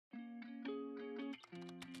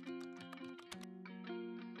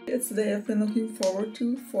It's the day I've been looking forward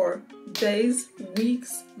to for days,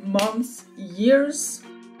 weeks, months, years.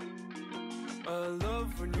 I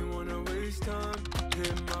love when you wanna waste time.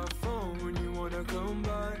 Hit my phone when you wanna come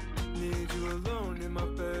by. Need you alone in my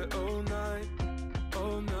bed all night,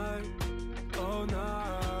 all night, all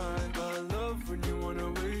night. I love when you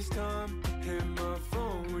wanna waste time. Hit my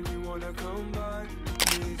phone when you wanna come by.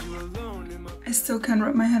 Need you alone in my. I still can't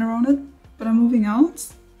wrap my head around it, but I'm moving out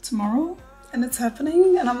tomorrow and it's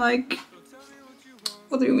happening and I'm like,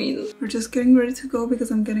 what do you mean? We're just getting ready to go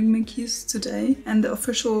because I'm getting my keys today and the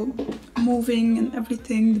official moving and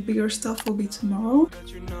everything, the bigger stuff will be tomorrow. That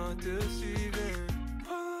you're not deceiving.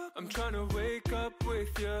 I'm trying to wake up with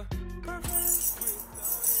you.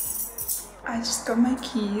 I just got my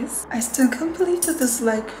keys. I still can't believe that this is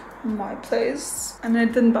like my place. I mean, I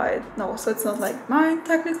didn't buy it, no, so it's not like mine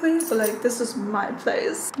technically, but like this is my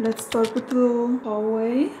place. Let's start with the little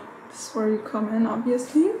hallway. This is where you come in,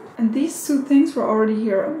 obviously. And these two things were already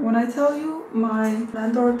here. When I tell you my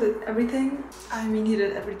landlord did everything, I mean he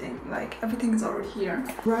did everything. Like everything is already here.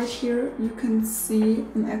 Right here you can see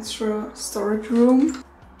an extra storage room.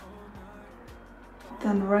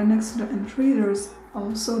 Then right next to the entry there's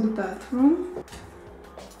also the bathroom.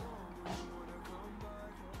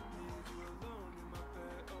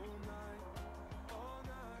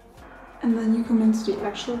 And then you come into the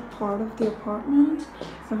actual part of the apartment.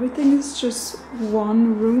 Everything is just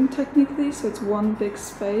one room technically, so it's one big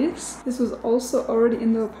space. This was also already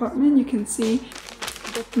in the apartment. You can see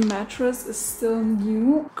that the mattress is still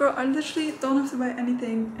new. Girl, I literally don't have to buy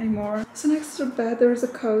anything anymore. So next to the bed there's a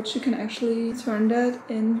couch. You can actually turn that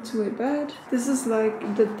into a bed. This is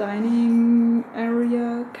like the dining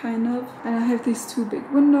area kind of. And I have these two big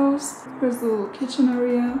windows. Here's the little kitchen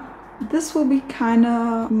area. This will be kind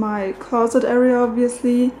of my closet area,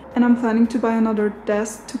 obviously, and I'm planning to buy another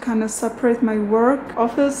desk to kind of separate my work,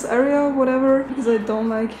 office area, whatever, because I don't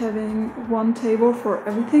like having one table for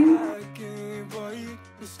everything.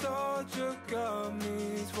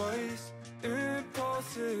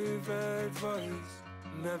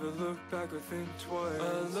 Never look back or think twice.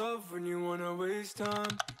 I love when you wanna waste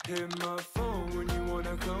time. Hit my phone when you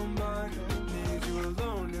wanna come by. Need you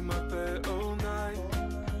alone in my bed all night,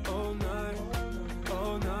 all night,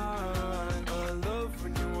 all night. I love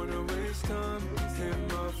when you wanna waste time. Hit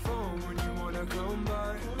my phone when you wanna come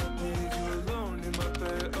by. Need you alone in my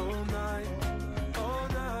bed all night, all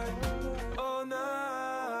night, all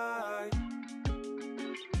night.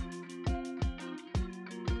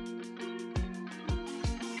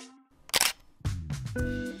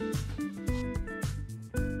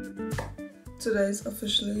 Today's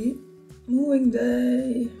officially moving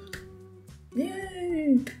day.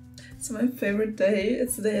 Yay! It's my favorite day.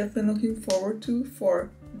 It's the day I've been looking forward to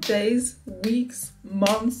for days, weeks,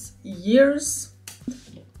 months, years.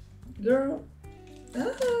 Girl.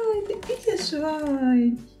 The Ikea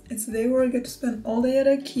schwein. It's the day where I get to spend all day at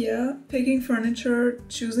Ikea, picking furniture,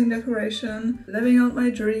 choosing decoration, living out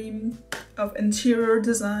my dream of interior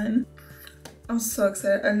design. I'm so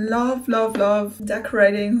excited. I love, love, love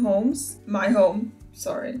decorating homes. My home.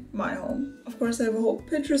 Sorry, my home. Of course, I have a whole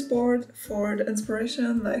Pinterest board for the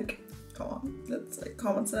inspiration. Like, come on, that's like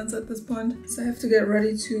common sense at this point. So I have to get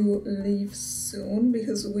ready to leave soon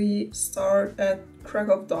because we start at crack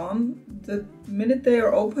of dawn. The minute they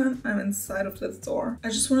are open, I'm inside of that store. I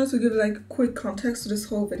just wanted to give like quick context to this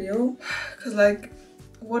whole video because like,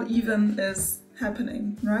 what even is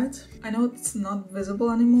happening, right? I know it's not visible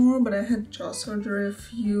anymore, but I had jaw surgery a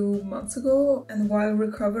few months ago, and while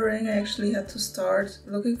recovering I actually had to start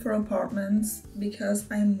looking for apartments because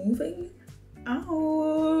I'm moving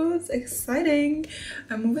out. It's exciting.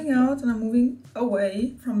 I'm moving out and I'm moving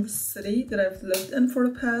away from the city that I've lived in for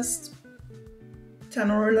the past 10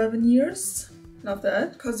 or 11 years. Love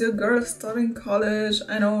that. Because your girl is starting college.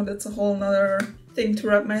 I know that's a whole nother thing to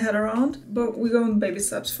wrap my head around, but we go in baby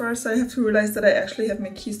steps. First, I have to realize that I actually have my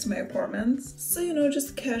keys to my apartment. So, you know,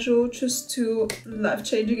 just casual, just 2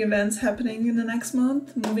 life-changing events happening in the next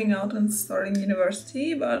month. Moving out and starting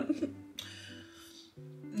university, but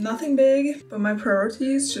nothing big. But my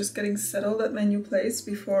priority is just getting settled at my new place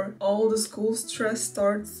before all the school stress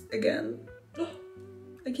starts again.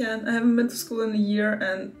 I haven't been to school in a year,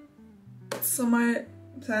 and so my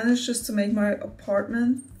plan is just to make my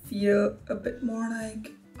apartment feel a bit more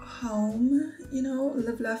like home, you know,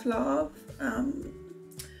 live, laugh, love,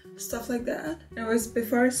 stuff like that. Anyways,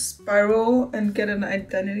 before I spiral and get an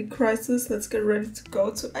identity crisis, let's get ready to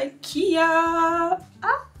go to Ikea!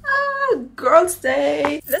 Girls'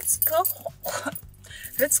 day! Let's go!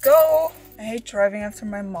 Let's go! I hate driving after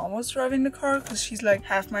my mom was driving the car because she's like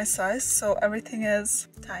half my size, so everything is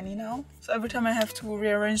tiny now. So every time I have to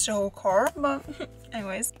rearrange the whole car, but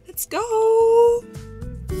anyways, let's go!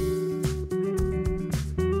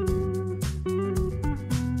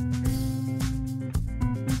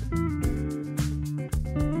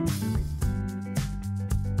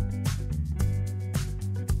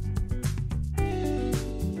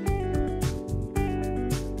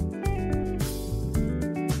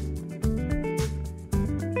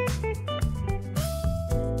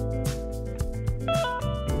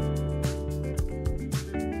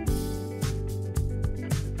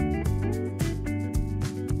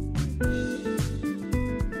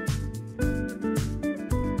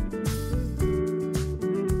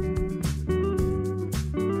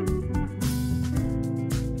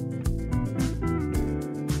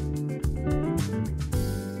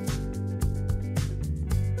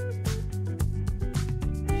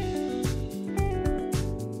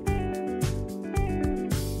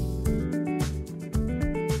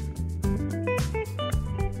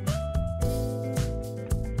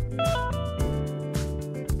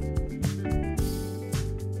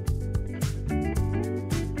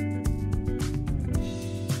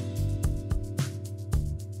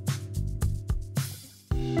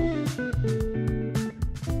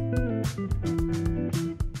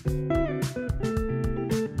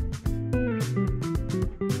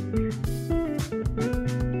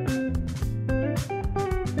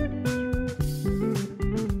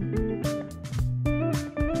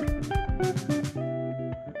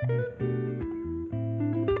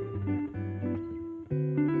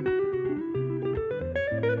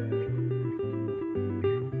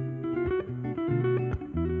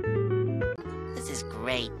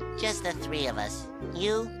 Great. Just the three of us.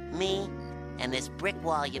 You, me, and this brick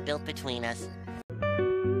wall you built between us.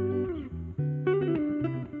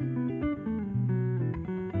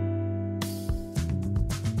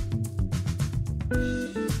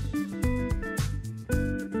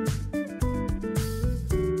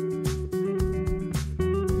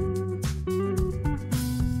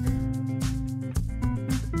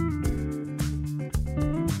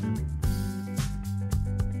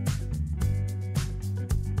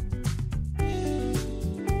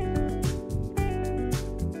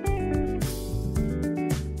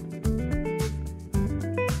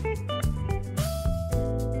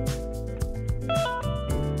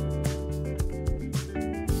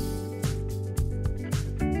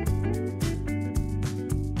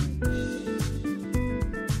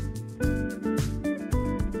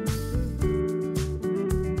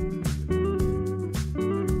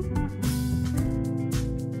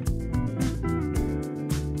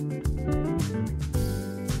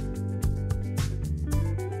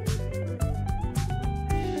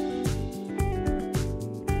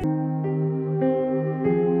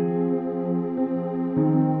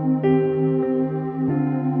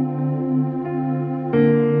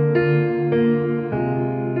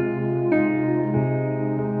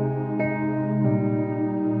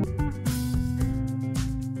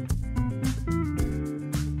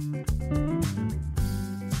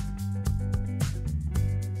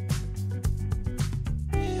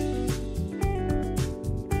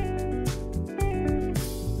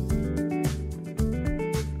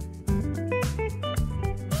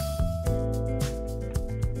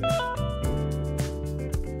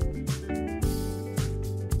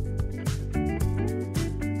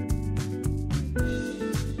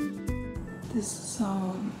 This is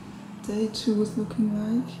how day 2 is looking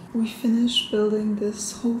like. We finished building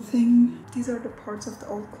this whole thing. These are the parts of the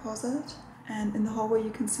old closet. And in the hallway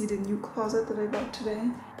you can see the new closet that I got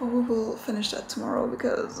today. But we will finish that tomorrow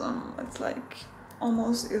because it's like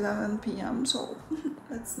almost 11 p.m. so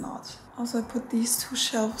let's not. Also I put these two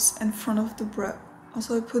shelves in front of the bed.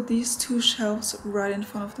 Right in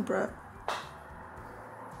front of the bed.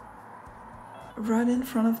 Right in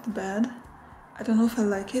front of the bed. I don't know if I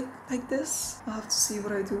like it like this. I'll have to see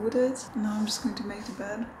what I do with it. Now I'm just going to make the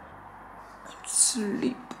bed and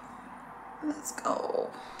sleep. Let's go.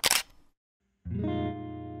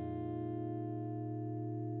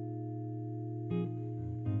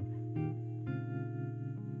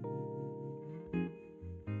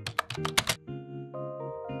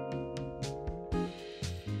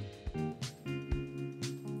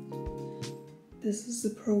 This is the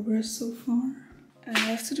progress so far. And I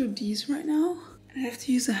have to do these right now. And I have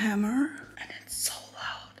to use a hammer. And it's so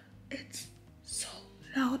loud. It's so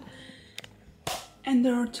loud. And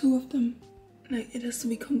there are two of them. Like, it has to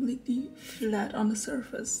be completely flat on the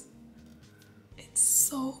surface. It's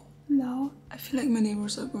so loud. I feel like my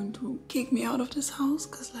neighbors are going to kick me out of this house.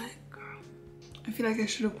 Because like, girl, I feel like I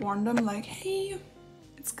should have warned them, like, hey,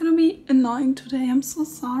 it's gonna be annoying today, I'm so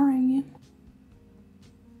sorry.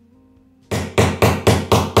 I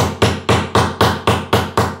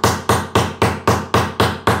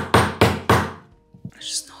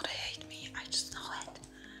just know they hate me. I just know it.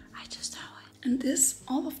 I just know it. And this,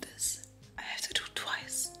 all of this, I have to do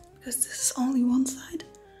twice. Because this is only one side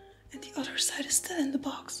and the other side is still in the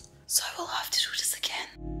box. So I will have to do this again.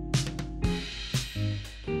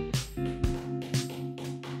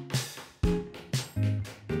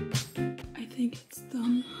 I think it's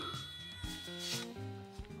done.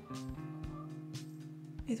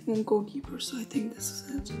 It won't go deeper, so I think this is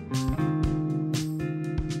it.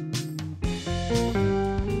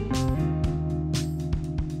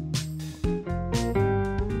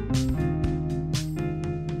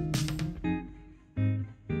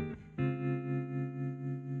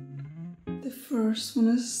 First one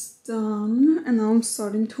is done, and now I'm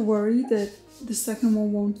starting to worry that the second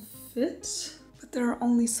one won't fit. But there are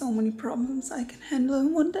only so many problems I can handle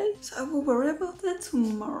in one day, so I will worry about that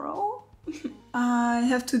tomorrow. I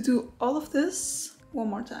have to do all of this one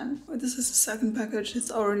more time. This is the second package,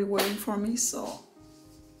 it's already waiting for me, so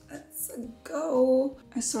let's go.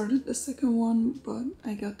 I started the second one, but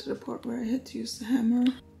I got to the part where I had to use the hammer.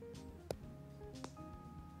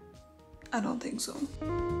 I don't think so.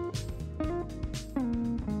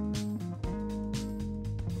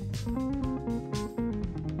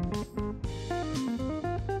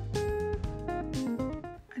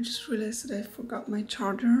 I just realized that I forgot my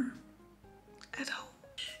charger at home.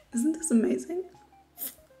 Isn't this amazing?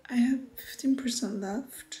 I have 15%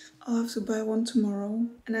 left. I'll have to buy one tomorrow.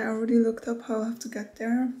 And I already looked up how I have to get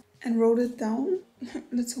there and wrote it down.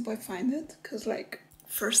 Let's hope I find it, because like,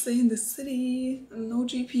 first day in the city, no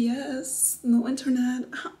GPS, no internet.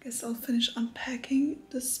 I guess I'll finish unpacking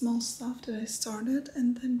the small stuff that I started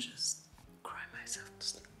and then just cry myself to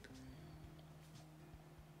sleep.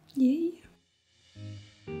 Yay!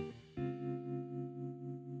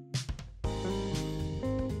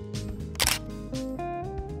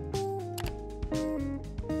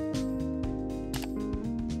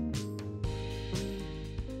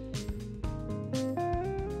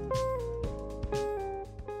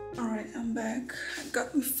 I'm back. I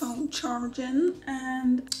got my phone charging,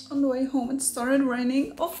 and on the way home it started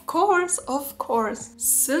raining. Of course.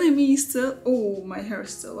 Silly me still. Oh, my hair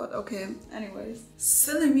is still wet. Okay, anyways.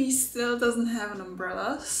 Silly me still doesn't have an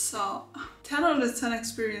umbrella, so 10 out of 10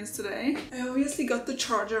 experience today. I obviously got the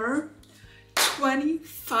charger.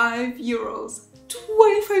 25 euros.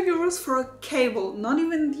 25 euros for a cable, not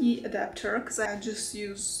even the adapter, because I just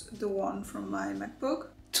use the one from my MacBook.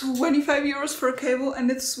 25 euros for a cable, and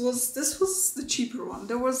this was the cheaper one.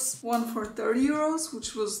 There was one for 30 euros,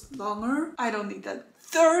 which was longer. I don't need that.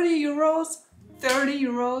 30 euros? 30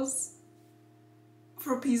 euros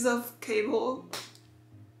for a piece of cable.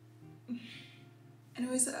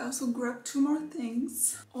 Anyways, I also grabbed two more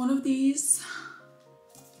things. One of these.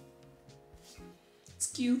 It's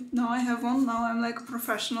cute. Now I have one. Now I'm like a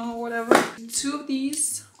professional or whatever. Two of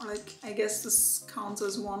these. Like, I guess this counts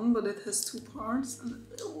as one, but it has two parts. And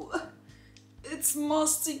it's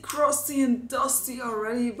musty, crusty, and dusty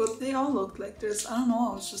already, but they all look like this. I don't know,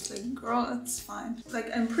 I was just like, girl, it's fine. Like,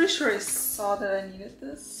 I'm pretty sure I saw that I needed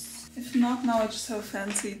this. If not, now I just have a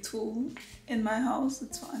fancy tool in my house,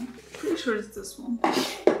 it's fine. Pretty sure it's this one.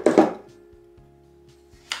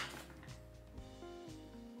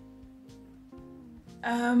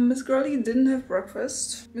 Miss Girlie didn't have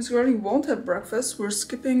breakfast. Miss Girlie won't have breakfast. We're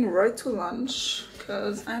skipping right to lunch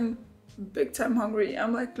because I'm big time hungry.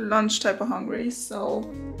 I'm like lunch type of hungry, so.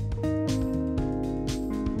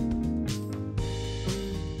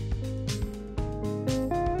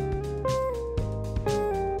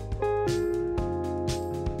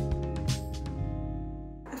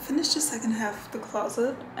 I finished the second half of the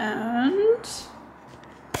closet and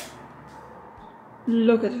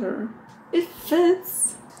look at her. It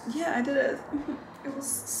fits! Yeah, I did it. It was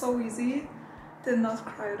so easy. Did not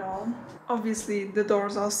cry at all. Obviously, the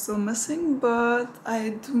doors are still missing, but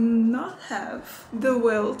I do not have the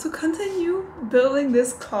will to continue building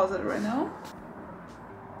this closet right now.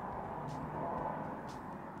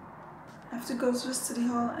 I have to go to the city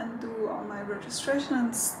hall and do all my registration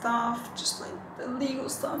and stuff, just like the legal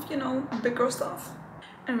stuff, you know, bigger stuff.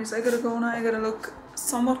 Anyways, I gotta go now. I gotta look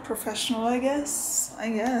somewhat professional, I guess.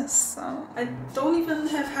 I don't even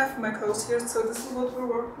have half of my clothes here, so this is what we're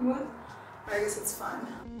working with. But I guess it's fine.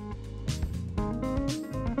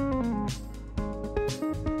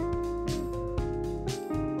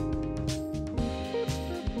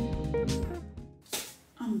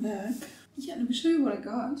 I'm back. Yeah, let me show you what I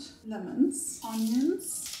got. Lemons,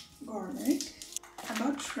 onions, garlic,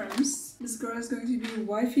 got shrimps. This girl is going to be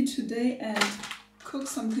wifey today and cook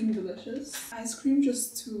something delicious. Ice cream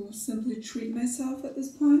just to simply treat myself at this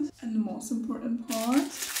point. And the most important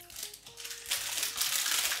part,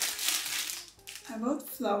 I bought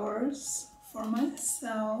flowers for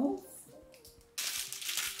myself.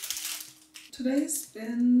 Today's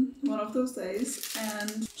been one of those days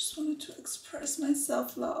and just wanted to express my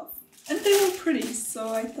self-love. And they were pretty,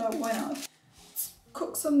 so I thought, why not?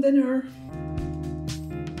 Cook some dinner.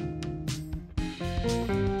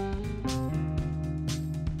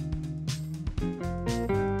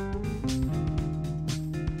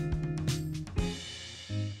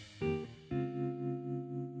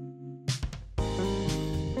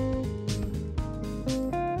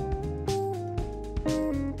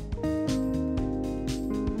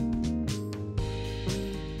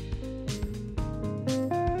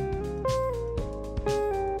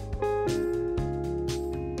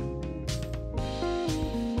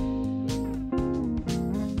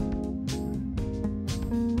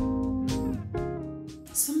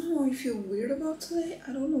 Somehow I feel weird about today.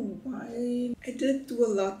 I don't know why. I did do a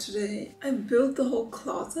lot today. I built the whole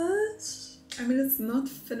closet. I mean, it's not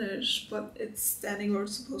finished, but it's standing where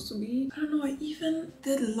it's supposed to be. I don't know, I even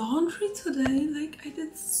did laundry today. Like, I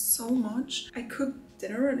did so much. I cooked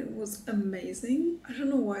dinner and it was amazing. I don't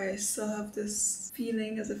know why I still have this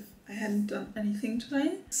feeling as if I hadn't done anything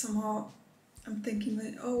today. Somehow I'm thinking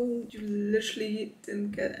like, oh, you literally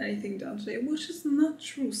didn't get anything done today, which is not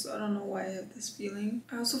true, so I don't know why I have this feeling.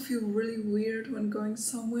 I also feel really weird when going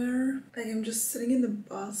somewhere. Like, I'm just sitting in the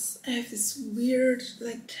bus. I have this weird,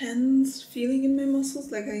 like, tense feeling in my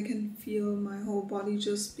muscles. Like, I can feel my whole body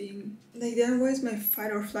just being... Like, then why is my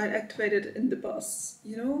fight or flight activated in the bus,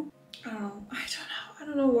 you know? I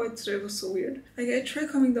don't know why today was so weird. Like, I tried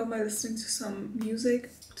coming down by listening to some music,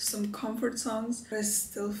 to some comfort songs, but I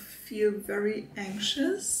still feel very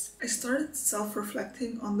anxious. I started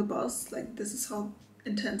self-reflecting on the bus, like this is how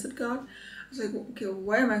intense it got. I was like, okay,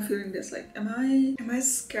 why am I feeling this? Like, am I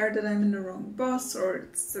scared that I'm in the wrong bus, or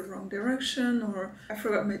it's the wrong direction, or I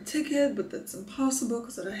forgot my ticket, but that's impossible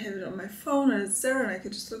because I have it on my phone and it's there and I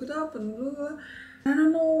could just look it up and blah, blah, blah. I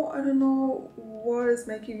don't know what is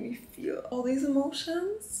making me feel all these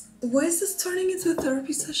emotions. Why is this turning into a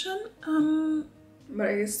therapy session? But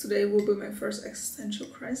I guess today will be my first existential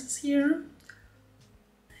crisis here.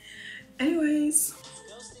 Anyways.